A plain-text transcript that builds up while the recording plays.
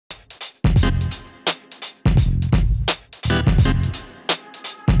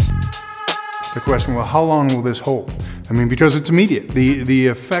the question, well, how long will this hold? I mean, because it's immediate. The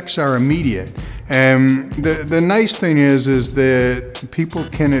effects are immediate. And the nice thing is that people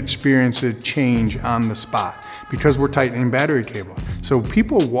can experience a change on the spot because we're tightening battery cable. So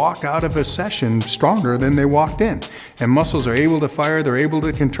people walk out of a session stronger than they walked in. And muscles are able to fire, they're able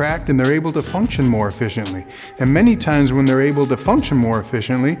to contract, and they're able to function more efficiently. And many times when they're able to function more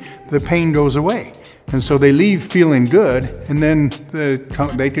efficiently, the pain goes away. And so they leave feeling good, and then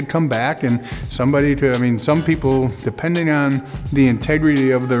they could come back and some people, depending on the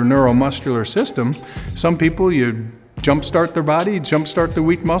integrity of their neuromuscular system, some people you jumpstart their body, jumpstart the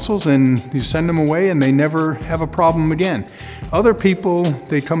weak muscles, and you send them away and they never have a problem again. Other people,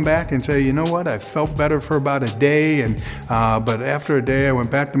 they come back and say, you know what, I felt better for about a day, but after a day I went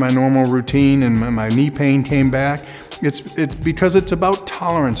back to my normal routine and my knee pain came back. It's because it's about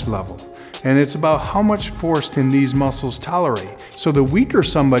tolerance level. And it's about how much force can these muscles tolerate. So the weaker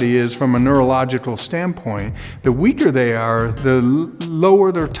somebody is from a neurological standpoint, the weaker they are, the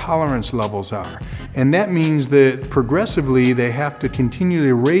lower their tolerance levels are. And that means that progressively they have to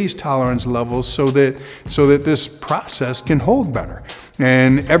continually raise tolerance levels so that this process can hold better.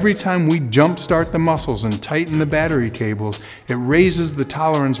 And every time we jumpstart the muscles and tighten the battery cables, it raises the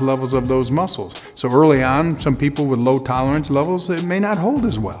tolerance levels of those muscles. So early on, some people with low tolerance levels, it may not hold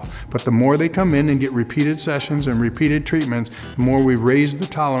as well. But the more they come in and get repeated sessions and repeated treatments, the more we raise the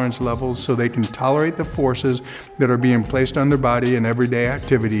tolerance levels so they can tolerate the forces that are being placed on their body in everyday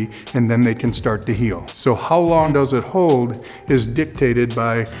activity, and then they can start to heal. So how long does it hold is dictated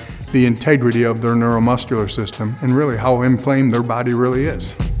by the integrity of their neuromuscular system and really how inflamed their body really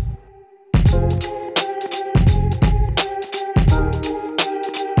is.